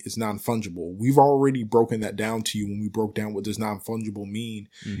estate is non-fungible. We've already broken that down to you when we broke down what does non-fungible mean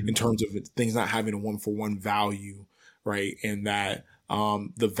in terms of things not having a one-for-one value, right? And that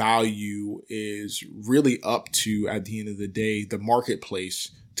the value is really up to, at the end of the day, the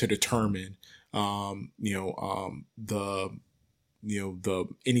marketplace to determine, the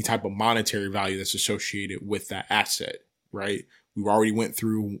any type of monetary value that's associated with that asset, right? We already went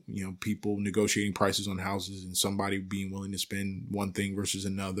through, people negotiating prices on houses and somebody being willing to spend one thing versus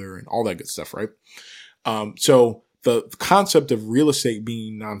another and all that good stuff, right? So the concept of real estate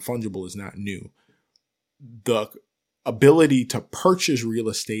being non-fungible is not new. The ability to purchase real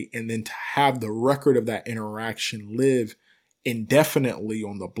estate and then to have the record of that interaction live indefinitely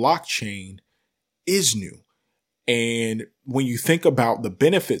on the blockchain is new. And when you think about the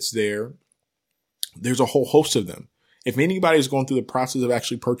benefits there's a whole host of them. If anybody's going through the process of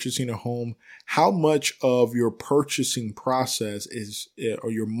actually purchasing a home, how much of your purchasing process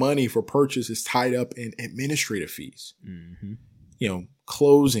or your money for purchase is tied up in administrative fees? Mm-hmm.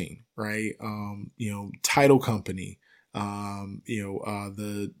 Closing, right? Title company, the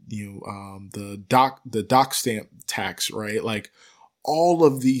doc stamp tax, right? Like all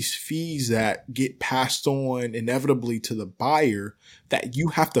of these fees that get passed on inevitably to the buyer that you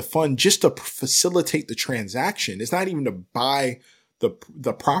have to fund just to facilitate the transaction. It's not even to buy the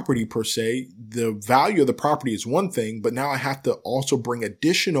property per se. The value of the property is one thing, but now I have to also bring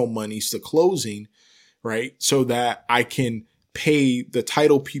additional monies to closing, right? So that I can pay the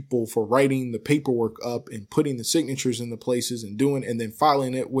title people for writing the paperwork up and putting the signatures in the places and then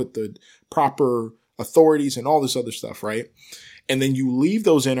filing it with the proper authorities and all this other stuff, right? And then you leave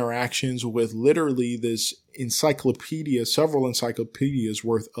those interactions with literally this several encyclopedias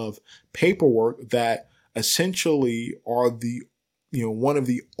worth of paperwork that essentially are one of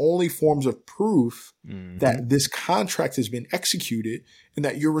the only forms of proof that this contract has been executed and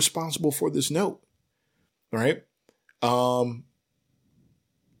that you're responsible for this note. All right.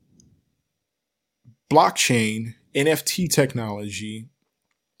 Blockchain, NFT technology,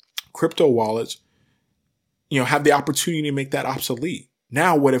 crypto wallets, have the opportunity to make that obsolete.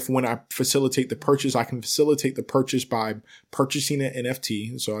 Now, what if when I facilitate the purchase, I can facilitate the purchase by purchasing an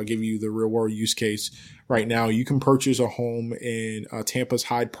NFT? So I'll give you the real world use case. Right now, you can purchase a home in Tampa's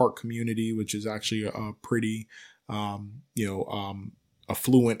Hyde Park community, which is actually a pretty,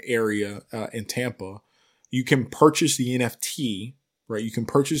 affluent area in Tampa. You can purchase the NFT, right? You can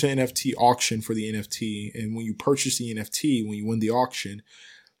purchase an NFT auction for the NFT. And when you purchase the NFT, when you win the auction,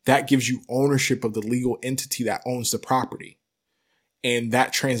 that gives you ownership of the legal entity that owns the property. And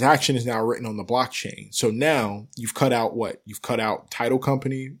that transaction is now written on the blockchain. So now you've cut out what? You've cut out title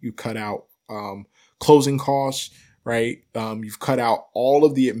company. You've cut out closing costs, right? You've cut out all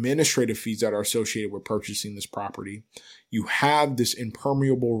of the administrative fees that are associated with purchasing this property. You have this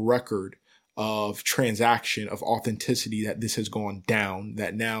impermeable record of transaction, of authenticity that this has gone down,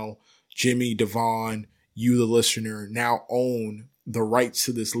 that now Jimmy, Devon, you, the listener, now own the rights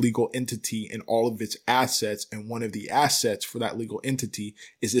to this legal entity and all of its assets. And one of the assets for that legal entity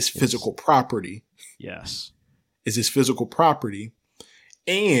is this physical property. Yes. Is this physical property.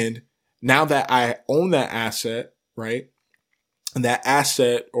 And now that I own that asset, right? And that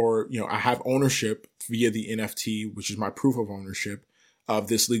asset, or, I have ownership via the NFT, which is my proof of ownership of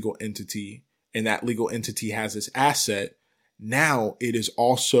this legal entity. And that legal entity has this asset. Now it is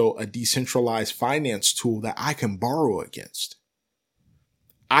also a decentralized finance tool that I can borrow against.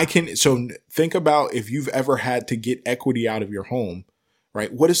 So think about if you've ever had to get equity out of your home,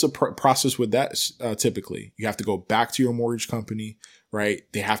 right? What is the process with that? Typically, you have to go back to your mortgage company, right?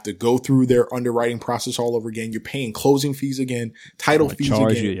 They have to go through their underwriting process all over again. You're paying closing fees again, title fees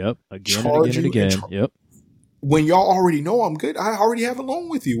again. Again. Yep. When y'all already know I'm good, I already have a loan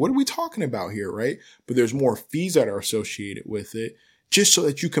with you. What are we talking about here, right? But there's more fees that are associated with it just so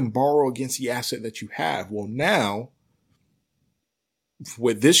that you can borrow against the asset that you have. Well, now,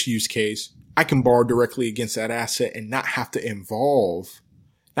 with this use case, I can borrow directly against that asset and not have to involve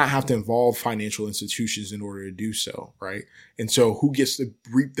financial institutions in order to do so, right? And so who gets to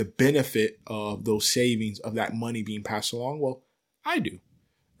reap the benefit of those savings, of that money being passed along? Well, I do,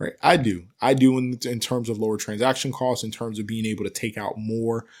 right? I do in terms of lower transaction costs, in terms of being able to take out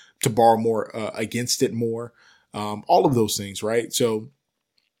more, to borrow more against it more, all of those things, right? So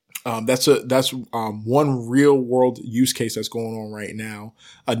that's one real world use case that's going on right now.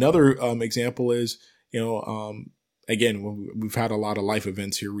 Another example is, again, we've had a lot of life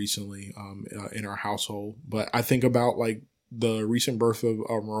events here recently in our household, but I think about like the recent birth of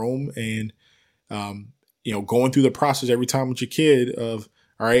Rome and, going through the process every time with your kid of,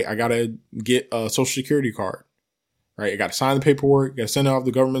 all right, I got to get a social security card, right? I got to sign the paperwork, got to send it off.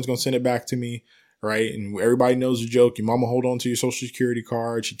 The government's going to send it back to me. Right. And everybody knows the joke. Your mama hold on to your social security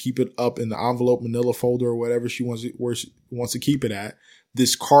card. She keep it up in the envelope manila folder or whatever where she wants to keep it at.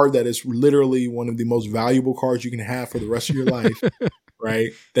 This card that is literally one of the most valuable cards you can have for the rest of your life. Right.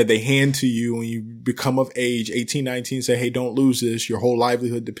 That they hand to you when you become of age, 18, 19, say, hey, don't lose this. Your whole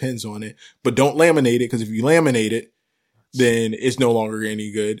livelihood depends on it. But don't laminate it, because if you laminate it, then it's no longer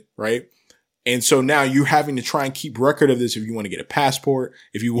any good. Right. And so now you're having to try and keep record of this if you want to get a passport,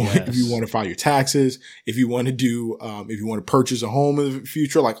 if you want, if you want to file your taxes, if you want to do, if you want to purchase a home in the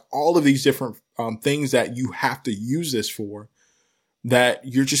future, like all of these different things that you have to use this for, that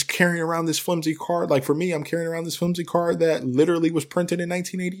you're just carrying around this flimsy card. Like for me, I'm carrying around this flimsy card that literally was printed in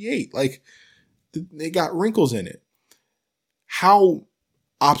 1988. Like they got wrinkles in it. How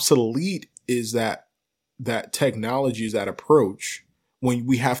obsolete is that technology, is that approach? When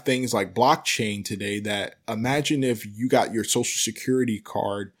we have things like blockchain today, that imagine if you got your social security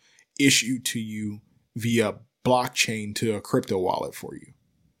card issued to you via blockchain to a crypto wallet for you,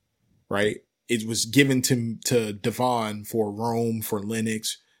 right? It was given to Devon for Rome, for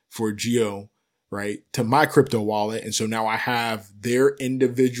Linux, for Geo, right? To my crypto wallet. And so now I have their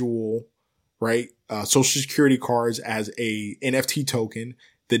individual, right? Social security cards as a NFT token.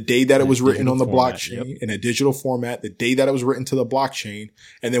 The day that it was written on the blockchain, in a digital format, the day that it was written to the blockchain.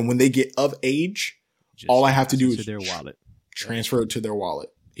 And then when they get of age, all I have to do is their wallet, transfer it to their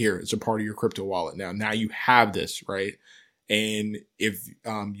wallet. Here, it's a part of your crypto wallet. Now you have this, right? And if,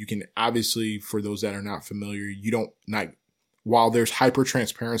 you can obviously, for those that are not familiar, while there's hyper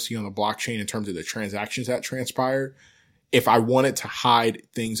transparency on the blockchain in terms of the transactions that transpired, if I wanted to hide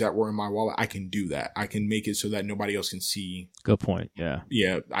things that were in my wallet, I can do that. I can make it so that nobody else can see. Good point. Yeah.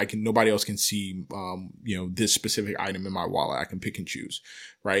 Yeah. Nobody else can see, this specific item in my wallet. I can pick and choose.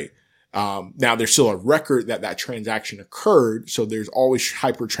 Right. Now there's still a record that transaction occurred. So there's always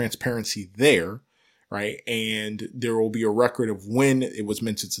hyper transparency there. Right. And there will be a record of when it was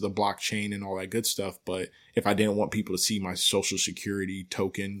minted to the blockchain and all that good stuff. But if I didn't want people to see my social security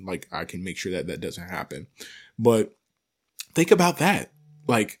token, like I can make sure that doesn't happen. But think about that.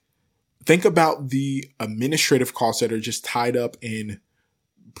 Like, think about the administrative costs that are just tied up in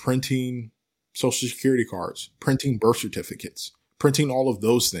printing social security cards, printing birth certificates, printing all of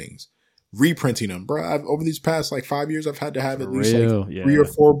those things, reprinting them. Bro, over these past 5 years, I've had to have at least 3 or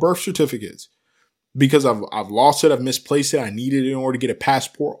 4 birth certificates because I've lost it. I've misplaced it. I need it in order to get a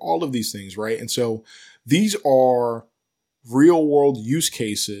passport, all of these things. Right. And so these are real world use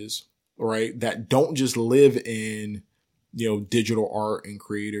cases, right? That don't just live in, digital art and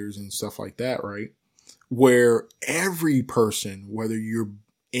creators and stuff like that, right? Where every person, whether you're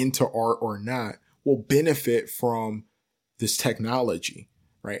into art or not, will benefit from this technology,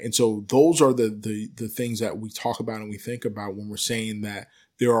 right? And so those are the things that we talk about and we think about when we're saying that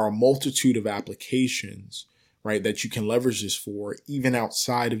there are a multitude of applications, right, that you can leverage this for, even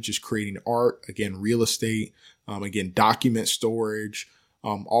outside of just creating art, again, real estate, again, document storage,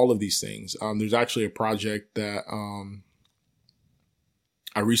 all of these things. There's actually a project that,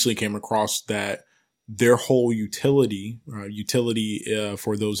 I recently came across that their whole utility,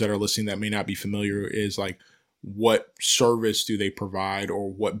 for those that are listening that may not be familiar, is like, what service do they provide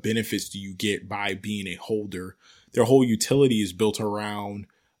or what benefits do you get by being a holder? Their whole utility is built around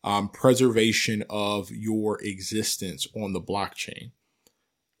preservation of your existence on the blockchain,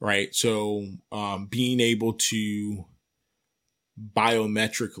 right? So being able to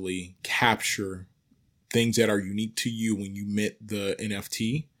biometrically capture things that are unique to you when you mint the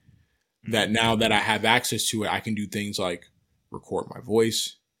NFT, that now that I have access to it, I can do things like record my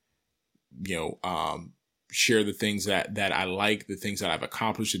voice, share the things that I like, the things that I've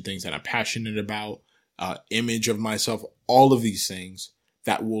accomplished, the things that I'm passionate about, image of myself, all of these things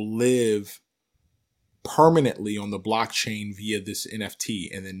that will live permanently on the blockchain via this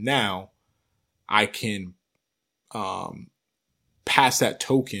NFT. And then now I can, pass that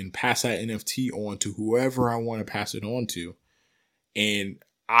token, pass that NFT on to whoever I want to pass it on to. And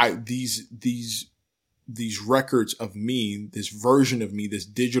these records of me, this version of me, this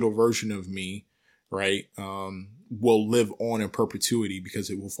digital version of me, right, will live on in perpetuity because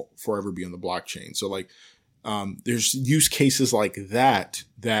it will forever be on the blockchain. So there's use cases like that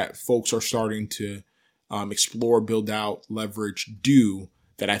folks are starting to explore, build out, leverage, do,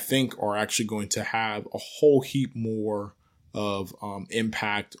 that I think are actually going to have a whole heap more of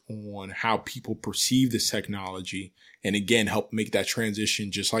impact on how people perceive this technology, and again help make that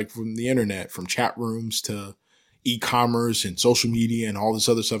transition, just like from the internet, from chat rooms to e-commerce and social media and all this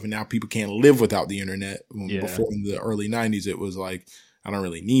other stuff. And now people can't live without the internet. Before, in the early 90s, it was like, I don't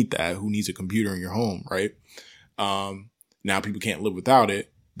really need that. Who needs a computer in your home, right? Now people can't live without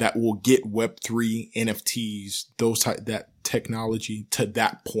it. That will get Web3, NFTs, that technology to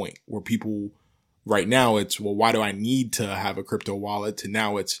that point where people, right now it's, well, why do I need to have a crypto wallet? To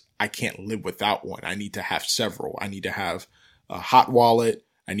now it's, I can't live without one. I need to have several. I need to have a hot wallet.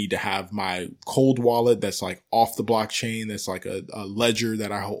 I need to have my cold wallet that's like off the blockchain. That's like a ledger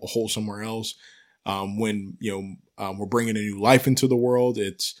that I hold somewhere else. When, we're bringing a new life into the world,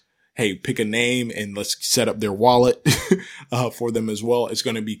 it's, hey, pick a name and let's set up their wallet for them as well. It's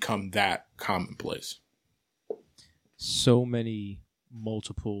going to become that commonplace. So many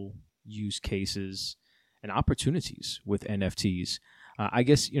multiple use cases and opportunities with NFTs. I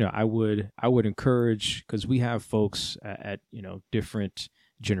guess, I would encourage, because we have folks at different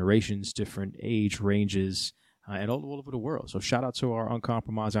generations, different age ranges, and all over the world. So shout out to our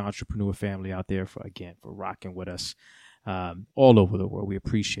uncompromising entrepreneur family out there for rocking with us all over the world. We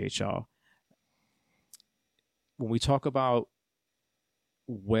appreciate y'all. When we talk about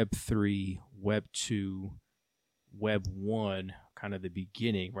Web3, Web2, Web 1, kind of the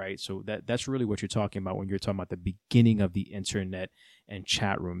beginning, right? So that's really what you're talking about when you're talking about the beginning of the internet and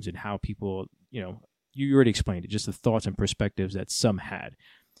chat rooms and how people, you already explained it, just the thoughts and perspectives that some had.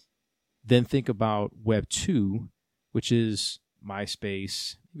 Then think about Web 2, which is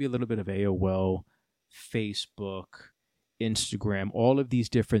MySpace, maybe a little bit of AOL, Facebook, Instagram, all of these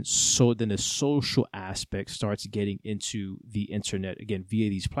different. So then the social aspect starts getting into the internet again via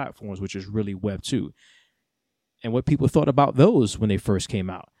these platforms, which is really Web 2. And what people thought about those when they first came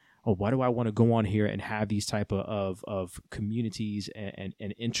out. Oh, why do I want to go on here and have these type of communities and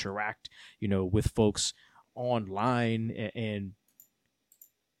interact, with folks online, and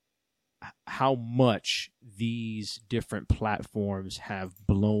how much these different platforms have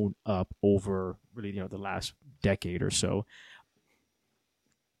blown up over really, the last decade or so.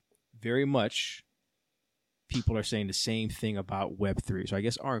 Very much people are saying the same thing about Web3. So I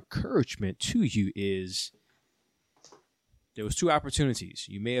guess our encouragement to you is there was two opportunities.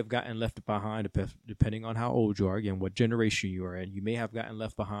 You may have gotten left behind, depending on how old you are, again, what generation you are in. You may have gotten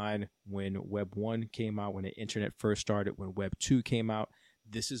left behind when Web 1 came out, when the internet first started, when Web 2 came out.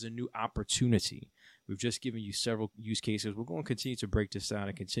 This is a new opportunity. We've just given you several use cases. We're going to continue to break this down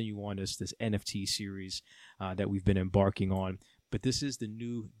and continue on this NFT series that we've been embarking on. But this is the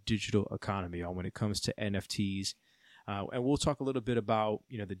new digital economy when it comes to NFTs. And we'll talk a little bit about,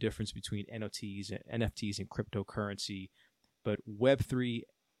 the difference between NFTs and cryptocurrency. But Web3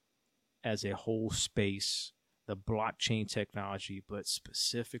 as a whole space, the blockchain technology, but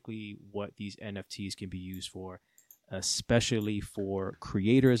specifically what these NFTs can be used for, especially for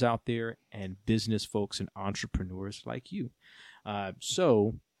creators out there and business folks and entrepreneurs like you.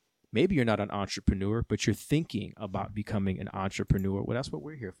 So maybe you're not an entrepreneur, but you're thinking about becoming an entrepreneur. Well, that's what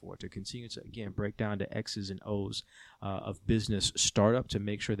we're here for, to continue to, again, break down the X's and O's of business startup, to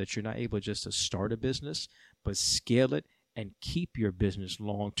make sure that you're not able just to start a business, but scale it and keep your business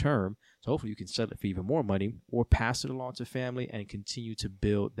long term. So hopefully you can sell it for even more money or pass it along to family and continue to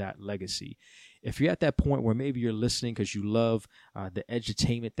build that legacy. If you're at that point where maybe you're listening because you love the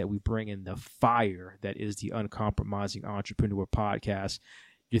edutainment that we bring in, the fire that is the Uncompromising Entrepreneur podcast,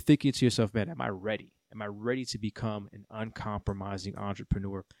 you're thinking to yourself, man, am I ready? Am I ready to become an uncompromising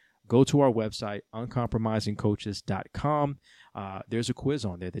entrepreneur? Go to our website, uncompromisingcoaches.com. There's a quiz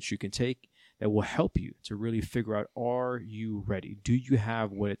on there that you can take that will help you to really figure out, are you ready? Do you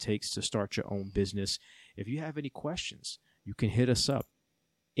have what it takes to start your own business? If you have any questions, you can hit us up,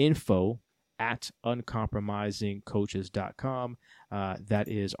 info@uncompromisingcoaches.com. That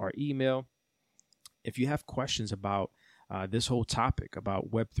is our email. If you have questions about this whole topic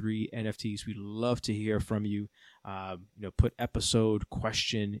about Web3 NFTs, we'd love to hear from you. Put episode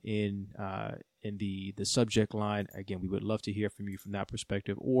question in the subject line. Again, we would love to hear from you from that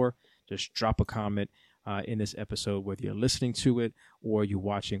perspective, or just drop a comment in this episode, whether you're listening to it or you're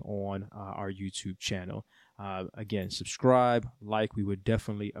watching on our YouTube channel. Again, subscribe, like, we would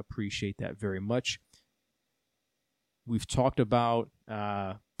definitely appreciate that very much. We've talked about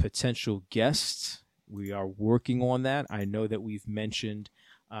potential guests. We are working on that. I know that we've mentioned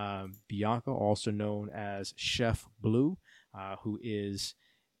Bianca, also known as Chef Blue, who is,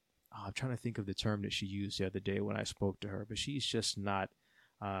 I'm trying to think of the term that she used the other day when I spoke to her, but she's just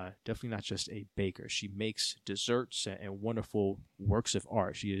definitely not just a baker. She makes desserts and wonderful works of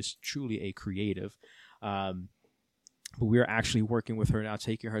art. She is truly a creative. But we're actually working with her now,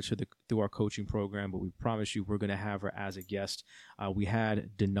 taking her through our coaching program. But we promise you we're going to have her as a guest. We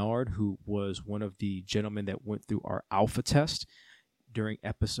had Denard, who was one of the gentlemen that went through our alpha test during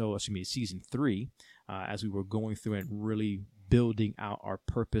season 3, as we were going through and really building out our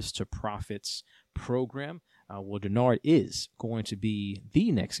Purpose to Profits program. Well, Denard is going to be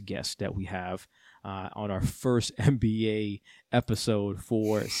the next guest that we have on our first MBA episode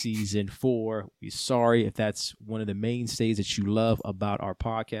for season 4. We're sorry if that's one of the mainstays that you love about our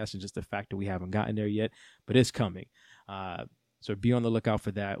podcast and just the fact that we haven't gotten there yet, but it's coming. So be on the lookout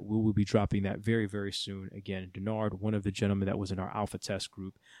for that. We will be dropping that very, very soon. Again, Denard, one of the gentlemen that was in our alpha test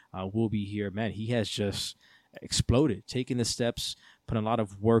group, will be here. Man, he has just exploded, taking the steps, put a lot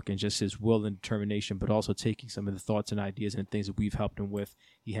of work and just his will and determination, but also taking some of the thoughts and ideas and things that we've helped him with.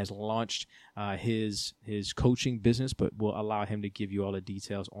 He has launched his coaching business, but we'll allow him to give you all the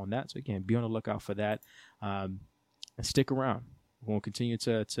details on that. So again, be on the lookout for that, and stick around. We'll continue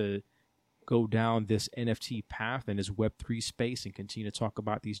to go down this NFT path and this Web3 space and continue to talk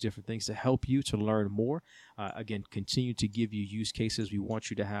about these different things to help you to learn more. Again, continue to give you use cases. We want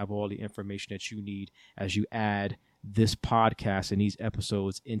you to have all the information that you need as you add this podcast and these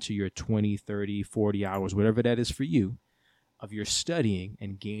episodes into your 20, 30, 40 hours, whatever that is for you, of your studying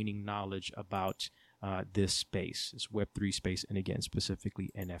and gaining knowledge about this space, this Web3 space, and again,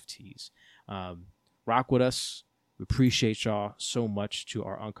 specifically NFTs. Rock with us. We appreciate y'all so much, to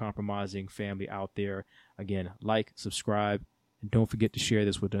our uncompromising family out there. Again, like, subscribe, and don't forget to share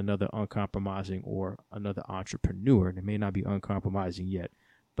this with another uncompromising or another entrepreneur. They may not be uncompromising yet,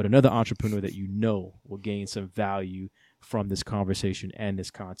 but another entrepreneur that you know will gain some value from this conversation and this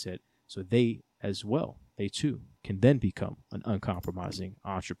content, so they as well, they too, can then become an uncompromising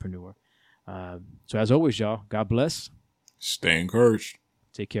entrepreneur. So as always, y'all, God bless. Stay encouraged.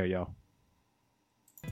 Take care, y'all.